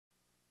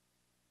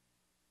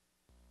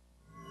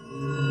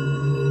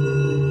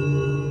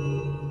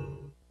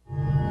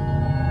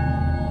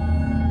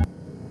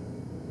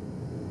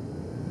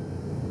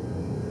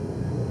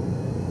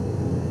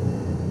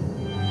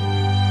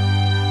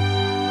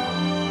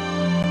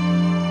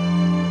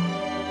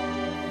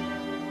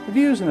The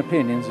views and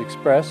opinions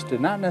expressed do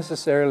not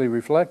necessarily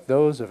reflect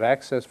those of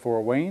Access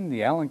Fort Wayne,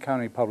 the Allen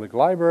County Public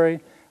Library,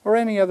 or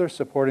any other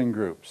supporting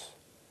groups.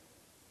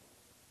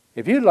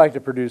 If you'd like to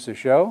produce a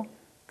show,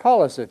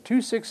 call us at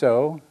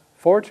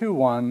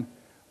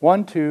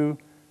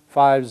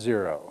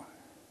 260-421-1250.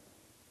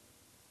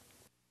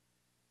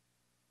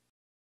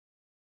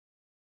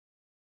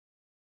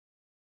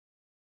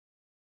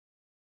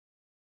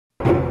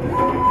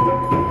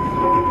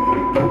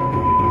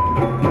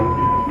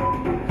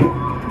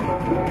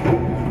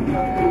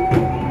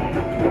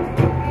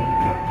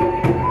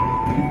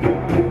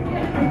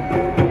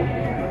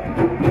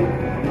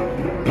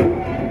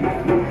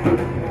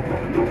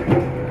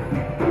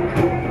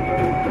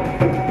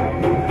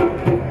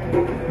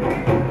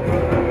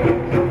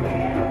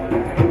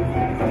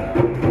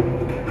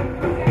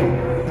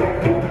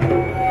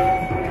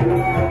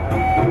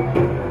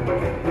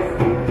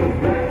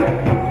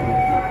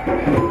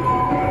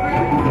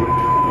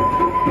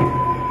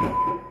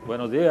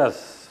 Buenos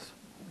dias.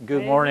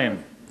 Good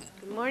morning.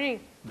 Good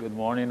morning. Good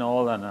morning,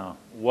 all, and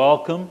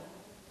welcome.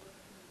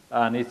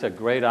 And it's a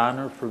great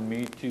honor for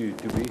me to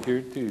be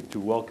here to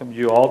welcome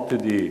you all to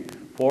the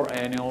 4th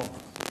annual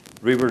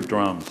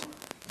RiverDrums.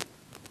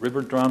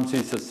 RiverDrums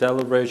is a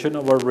celebration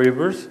of our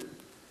rivers.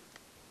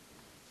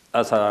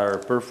 As our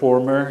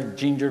performer,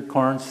 Ginger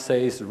Carnes,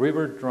 says,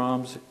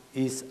 RiverDrums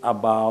is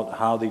about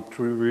how the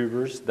 3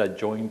 rivers that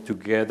join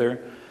together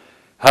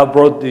have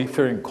brought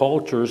different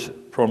cultures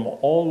from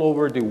all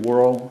over the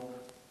world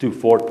to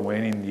Fort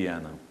Wayne,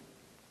 Indiana.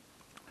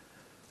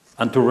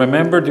 And to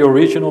remember the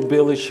original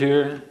village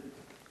here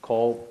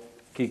called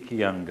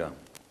Kikianga.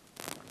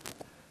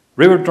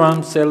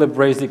 RiverDrums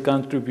celebrates the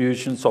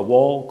contributions of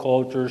all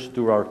cultures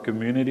to our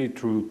community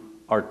through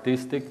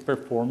artistic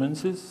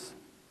performances.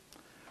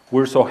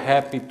 We're so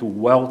happy to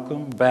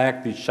welcome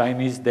back the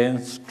Chinese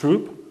dance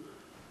troupe,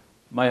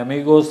 my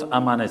amigos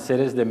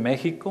Amaneceres de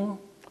Mexico,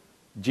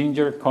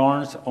 Ginger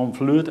Carnes on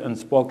flute and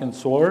spoken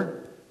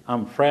sword,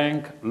 and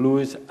Frank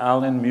Louis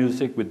Allen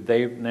music with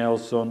Dave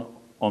Nelson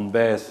on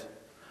bass.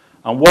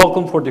 And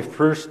welcome for the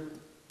first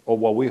of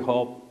what we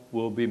hope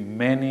will be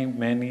many,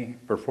 many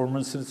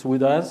performances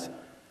with us,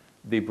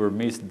 the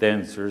Burmese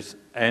dancers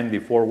and the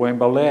Fort Wayne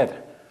Ballet,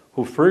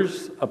 who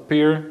first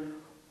appeared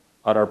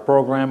at our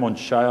program on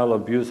child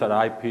abuse at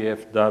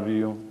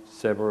IPFW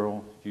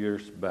several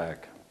years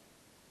back.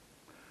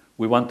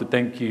 We want to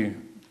thank you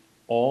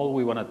all.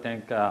 We want to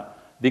thank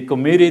the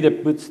committee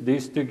that puts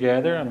this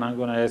together, and I'm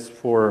going to ask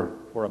for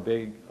a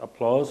big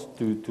applause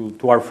to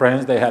our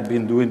friends that have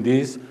been doing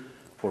this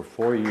for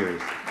 4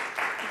 years.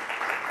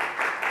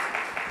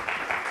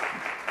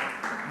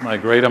 My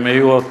great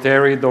amigo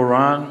Terry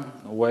Doran,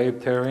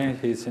 wave Terry,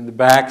 he's in the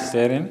back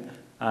sitting,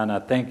 and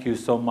thank you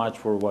so much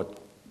for what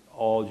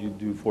all you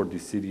do for the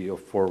city of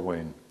Fort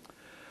Wayne.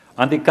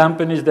 And the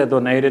companies that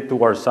donated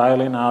to our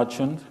silent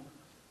auction,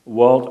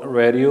 World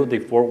Radio, the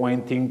Fort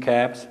Wayne Teen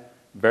Caps,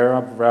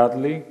 Vera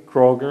Bradley,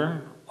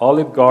 Kroger,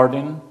 Olive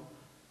Garden,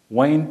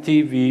 Wayne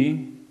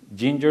TV,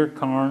 Ginger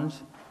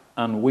Carnes,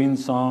 and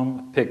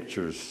Winsome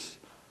Pictures.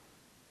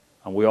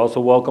 And we also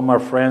welcome our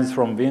friends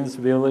from Vince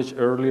Village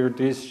earlier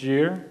this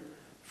year,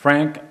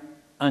 Frank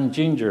and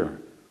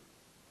Ginger,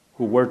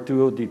 who were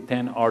 2 of the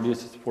 10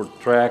 artists for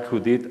track who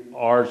did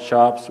art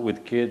shops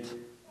with kids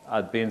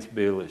at Vince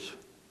Village.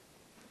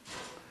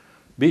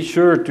 Be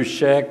sure to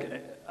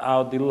check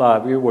out the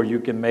lobby where you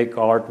can make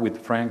art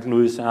with Frank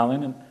Louis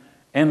Allen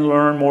and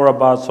learn more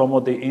about some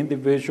of the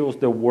individuals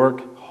that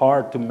work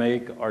hard to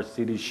make our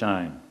city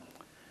shine,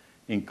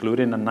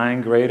 including a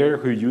 9th grader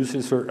who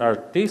uses her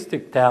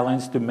artistic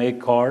talents to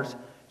make cards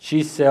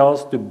she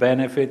sells to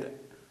benefit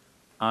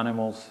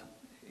animals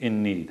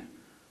in need.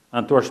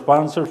 And to our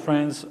sponsor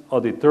friends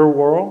of the Third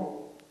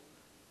World,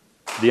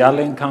 the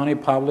Allen County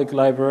Public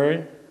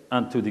Library,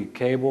 and to the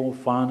Cable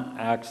Fund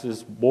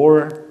Access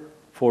Board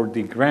for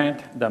the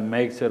grant that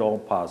makes it all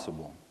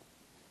possible.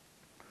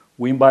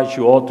 We invite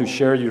you all to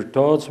share your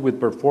thoughts with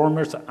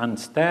performers and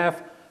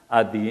staff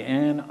at the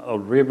end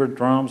of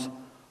RiverDrums,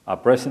 a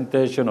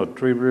presentation of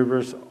 3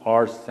 Rivers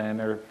Art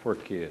Center for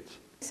Kids.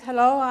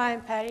 Hello,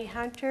 I'm Patty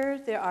Hunter,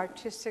 the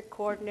Artistic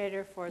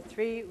Coordinator for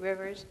 3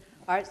 Rivers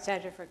Art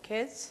Center for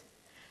Kids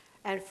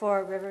and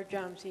for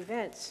RiverDrums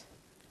events.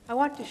 I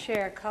want to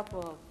share a couple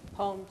of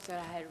poems that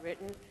I had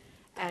written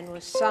and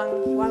was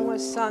sung. One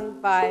was sung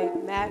by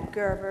Matt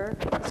Gerber.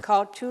 It's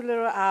called 2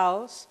 Little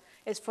Owls.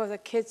 It's for the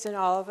kids and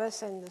all of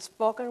us, and the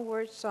spoken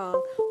word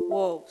song,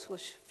 Wolves,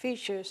 which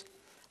features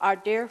our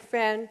dear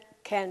friend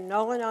Ken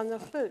Nolan on the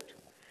flute.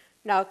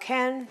 Now,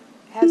 Ken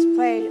has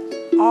played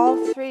all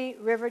 3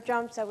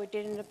 RiverDrums that we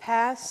did in the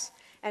past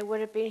and would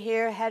have been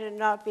here had it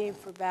not been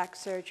for back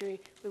surgery.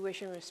 We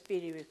wish him a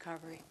speedy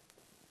recovery.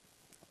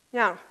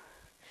 Now,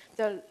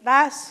 the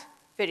last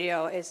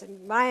video is a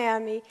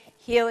Miami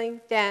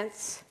healing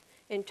dance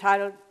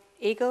entitled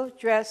Eagle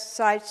Dress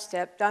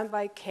Sidestep, done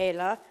by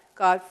Kayla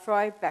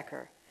Godfrey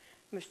Becker.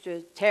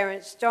 Mr.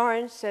 Terrence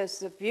Dorn says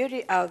the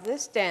beauty of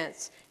this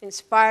dance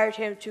inspired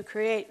him to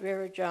create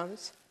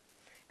RiverDrums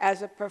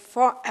as a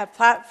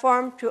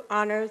platform to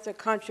honor the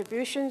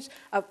contributions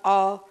of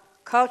all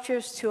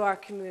cultures to our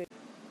community.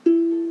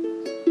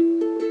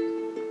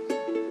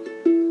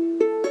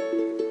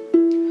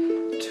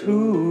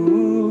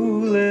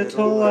 Two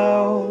little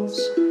owls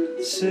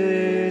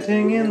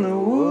sitting in the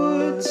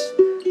woods,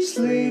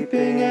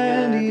 sleeping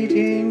and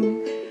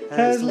eating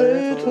as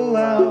little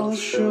owls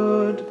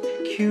should.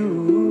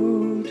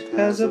 Cute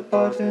as a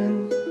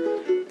button,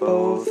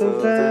 both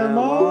of them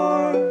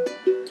are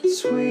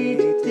sweet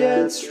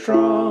yet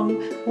strong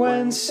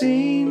when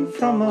seen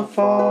from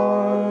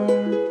afar.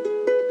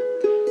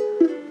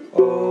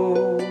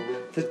 Oh,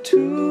 the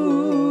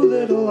two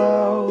little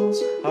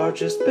owls are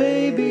just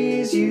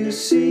babies, you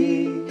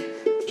see,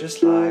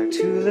 just like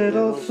two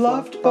little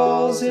fluffed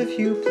balls, if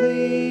you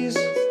please.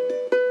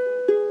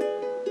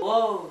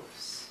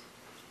 Wolves.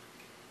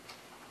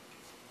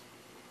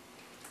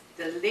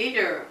 The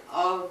leader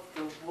of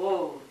the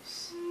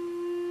wolves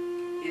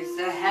is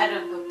the head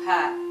of the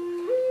pack.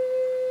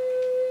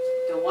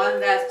 The one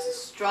that's the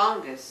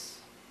strongest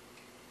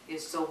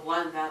is the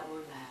one that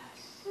will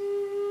last.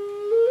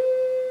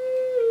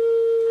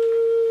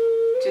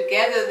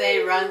 Together they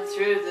run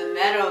through the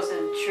meadows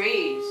and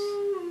trees,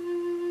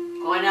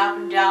 going up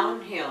and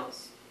down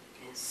hills,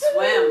 and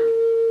swim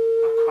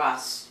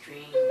across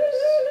streams.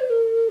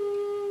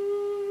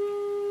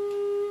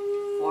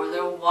 For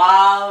they're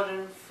wild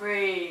and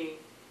free,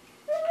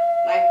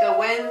 like the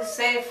winds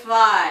they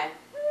fly,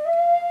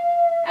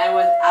 and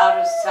without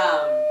a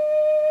sound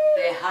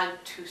they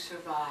hunt to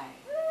survive.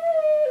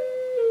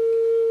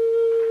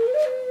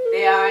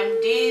 They are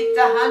indeed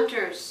the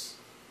hunters,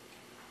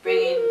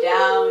 bringing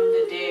down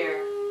the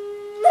deer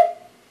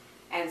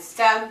and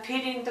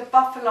stampeding the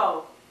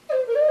buffalo,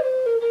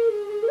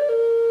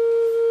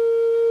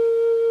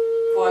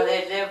 for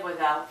they live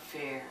without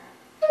fear.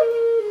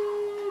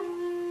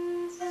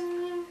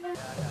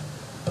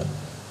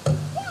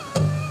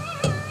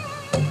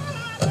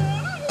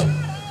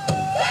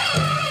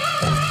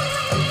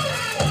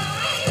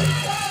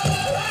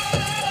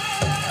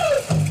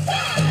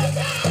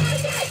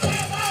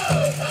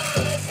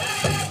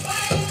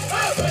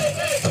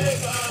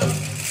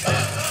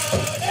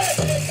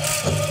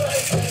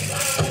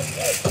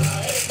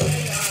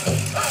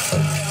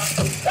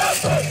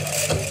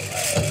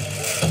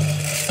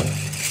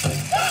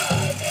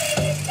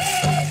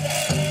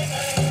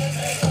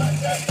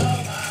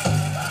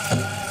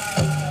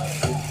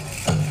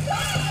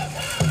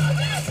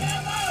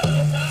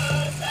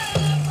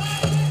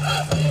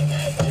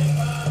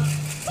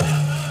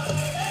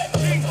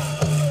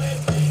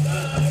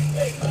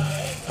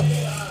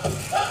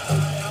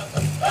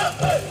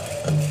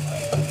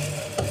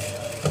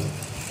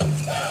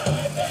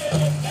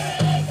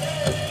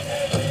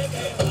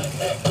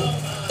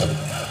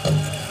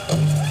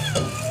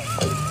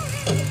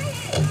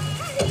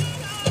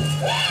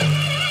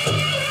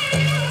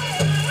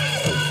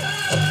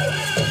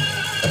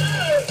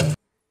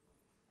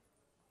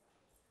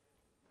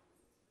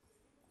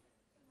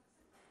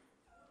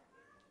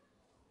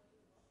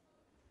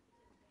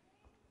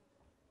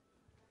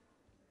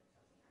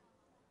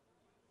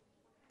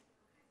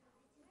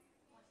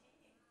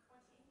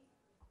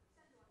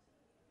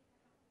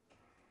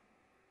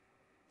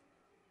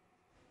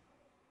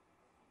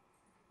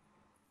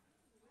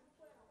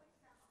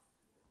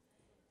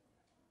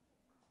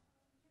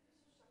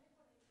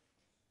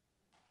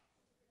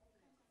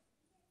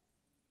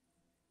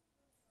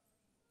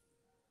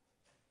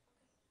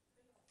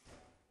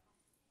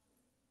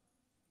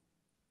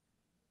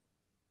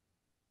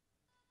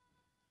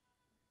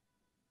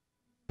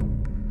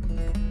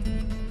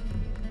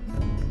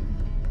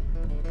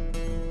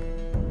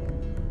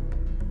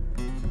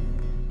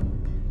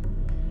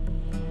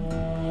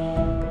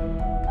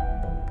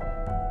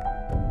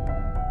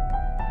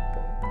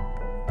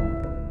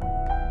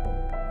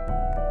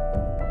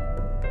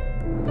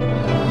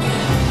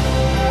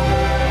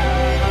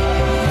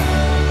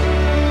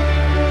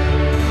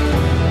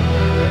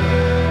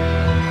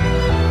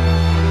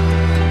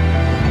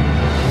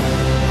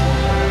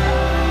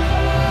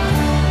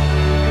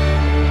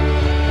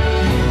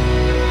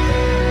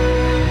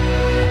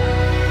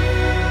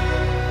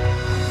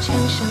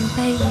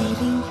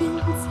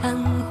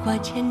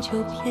千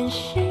秋片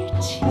诗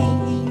情，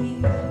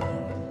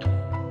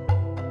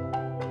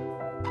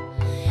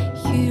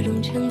玉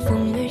龙乘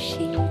风而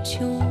行，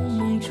旧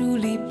梦伫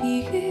立，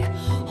碧玉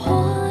或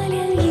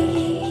涟漪。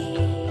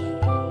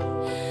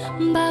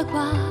八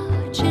卦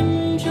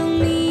阵中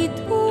迷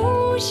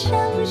途，想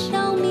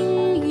笑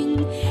命运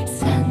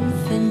三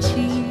分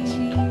情。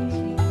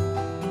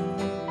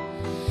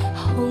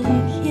红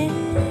颜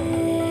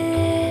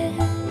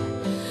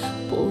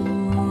薄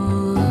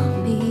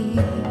命，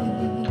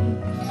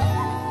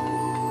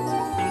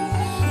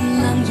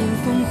狼烟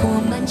烽火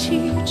满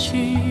旗，赤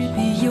壁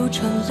幽窗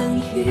冷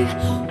雨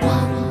望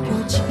不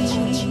尽。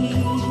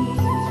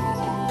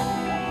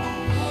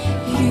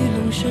玉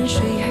龙顺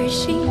水而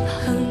行，横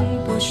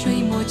波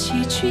水墨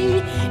欺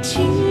君，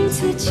情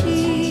自己。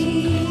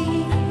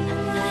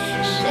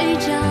谁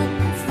将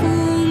浮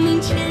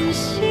名前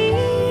夕，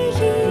一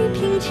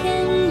平千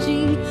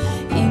金，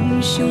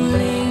英雄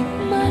泪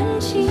满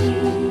襟。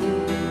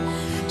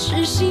只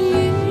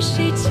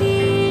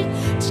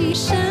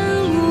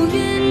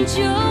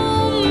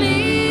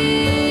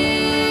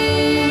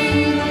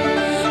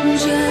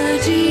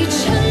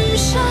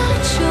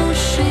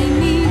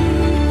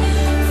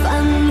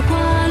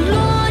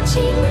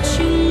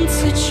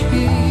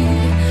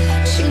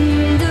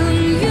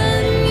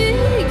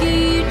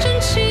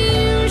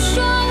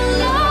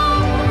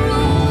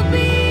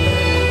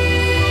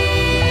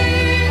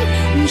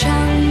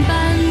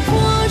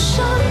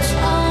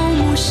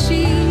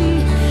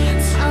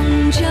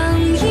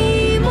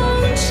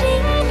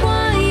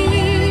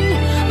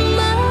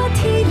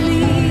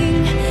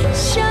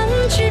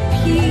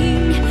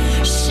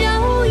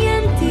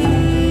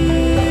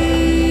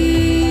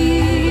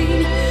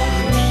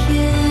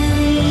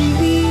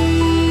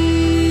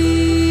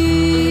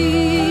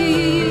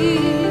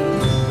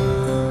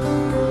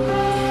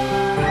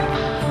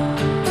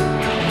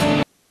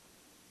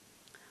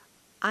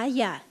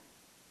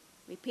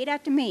Repeat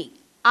after me.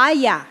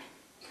 Aya.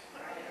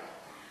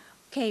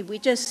 Okay, we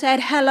just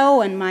said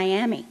hello in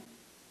Miami.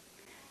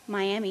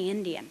 Miami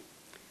Indian.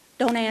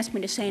 Don't ask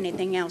me to say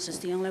anything else. It's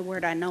the only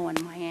word I know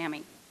in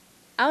Miami.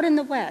 Out in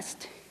the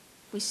west,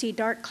 we see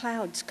dark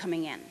clouds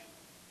coming in.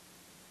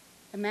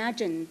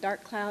 Imagine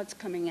dark clouds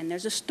coming in.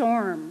 There's a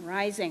storm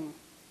rising.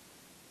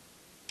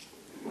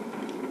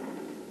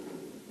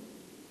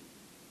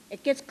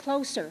 It gets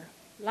closer.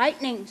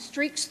 Lightning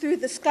streaks through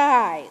the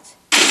skies.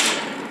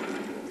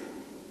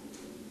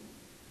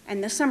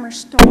 And the summer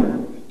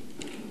storm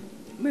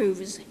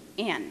moves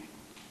in.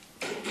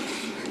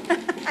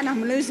 And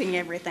I'm losing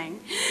everything.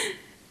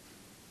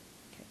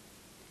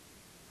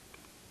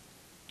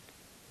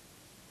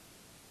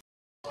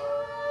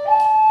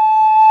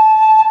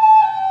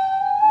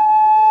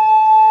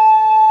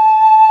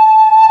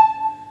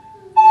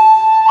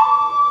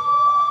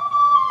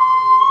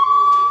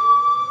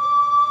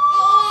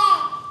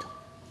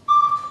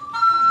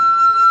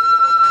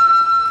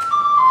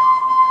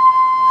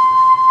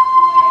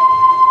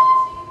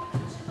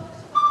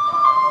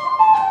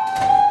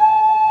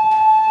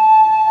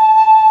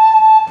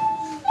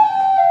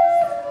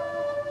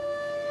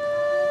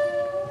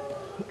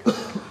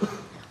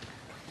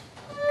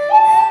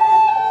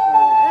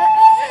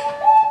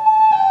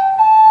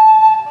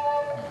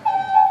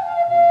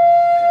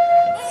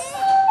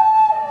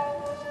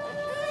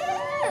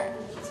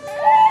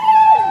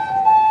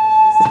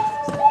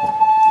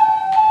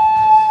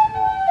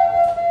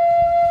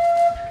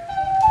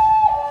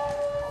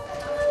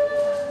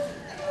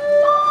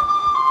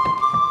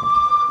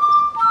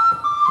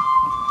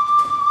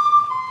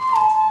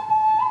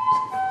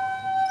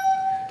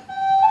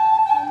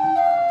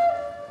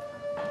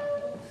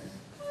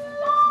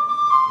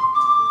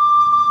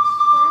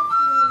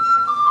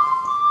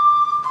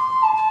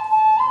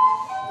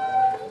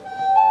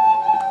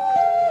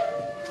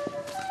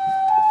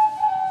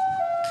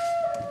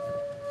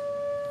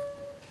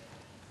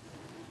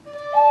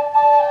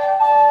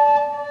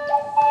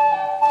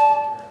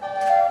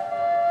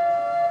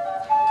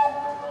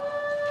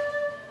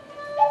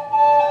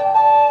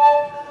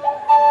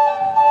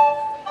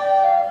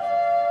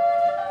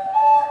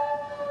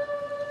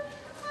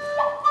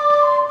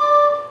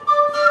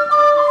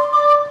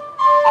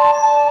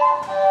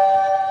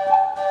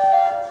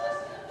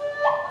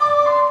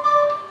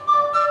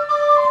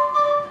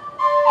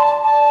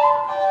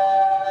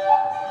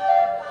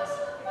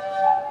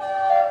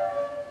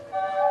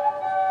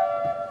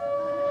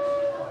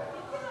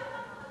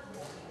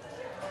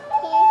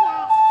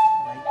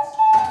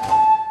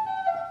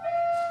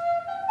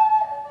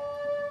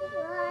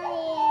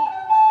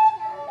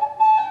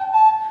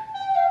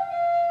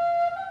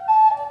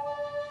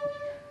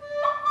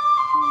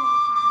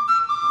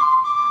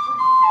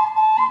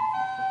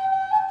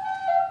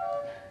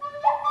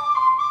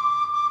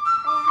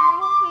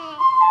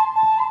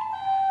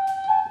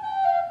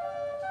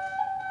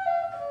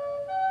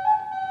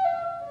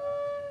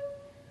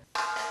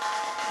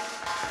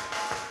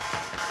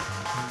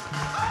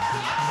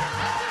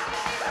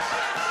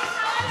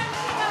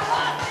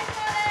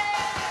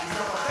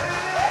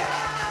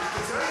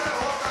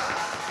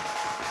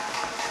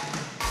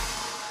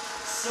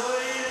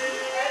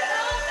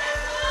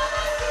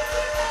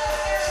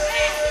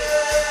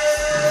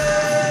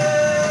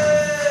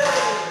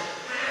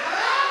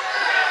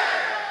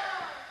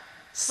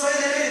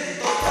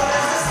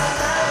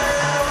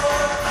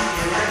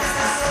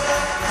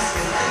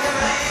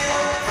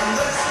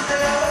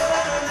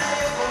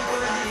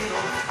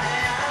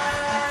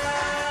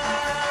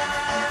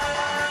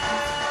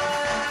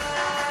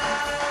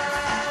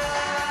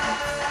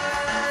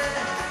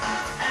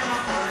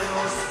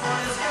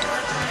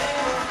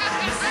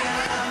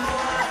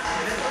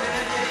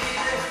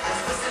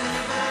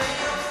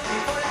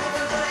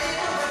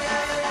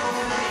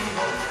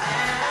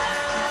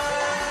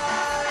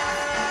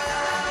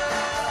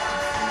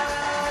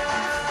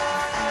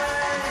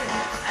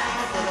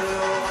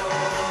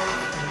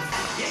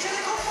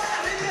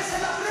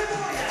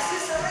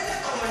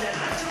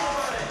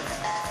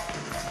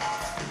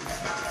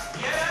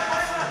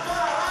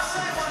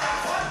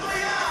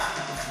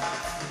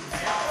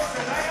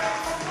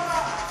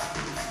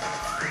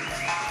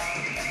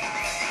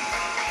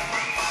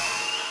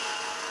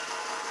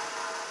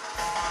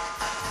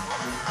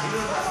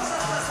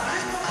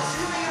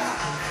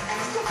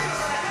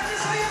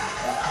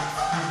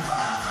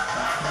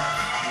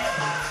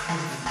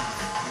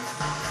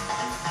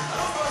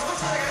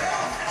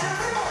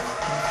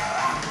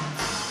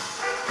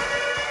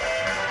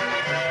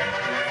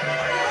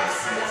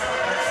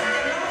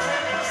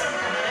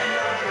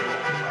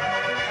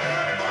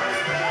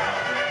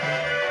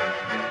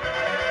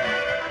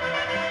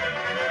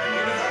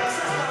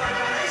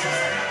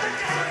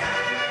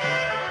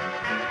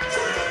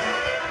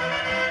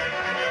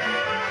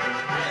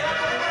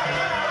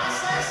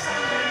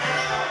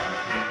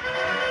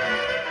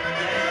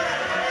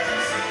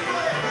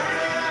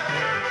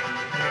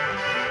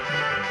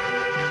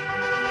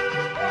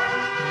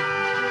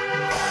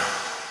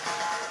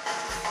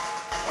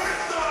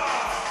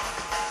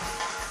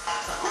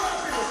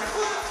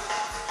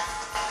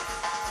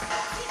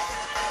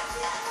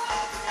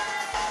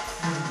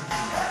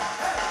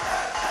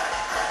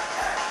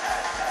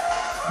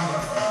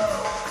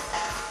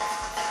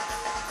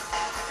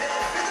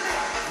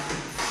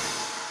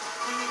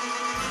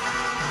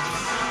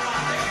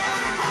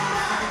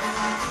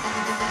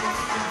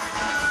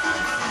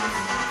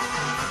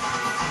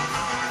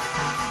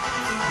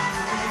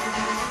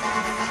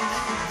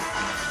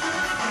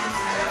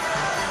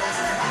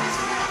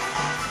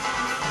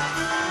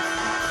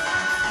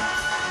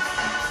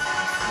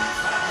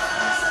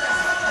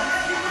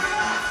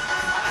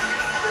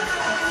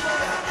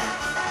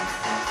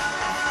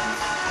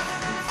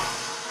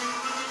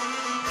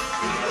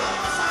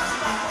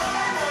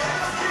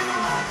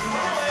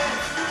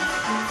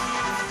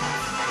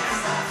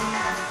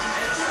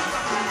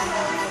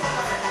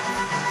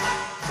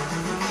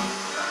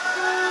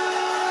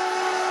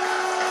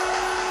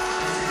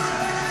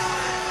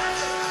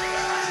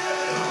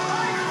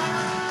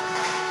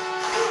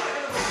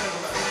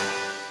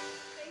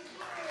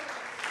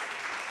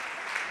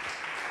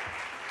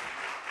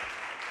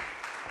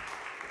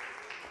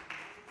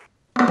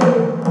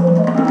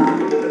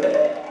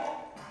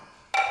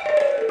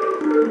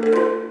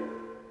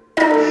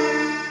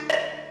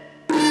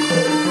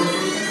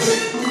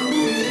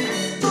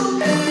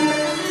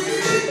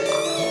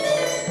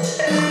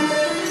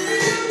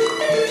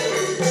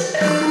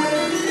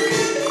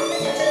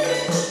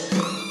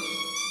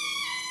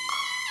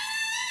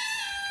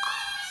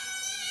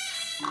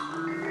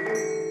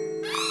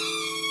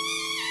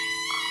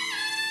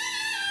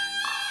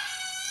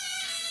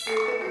 Thank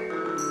you.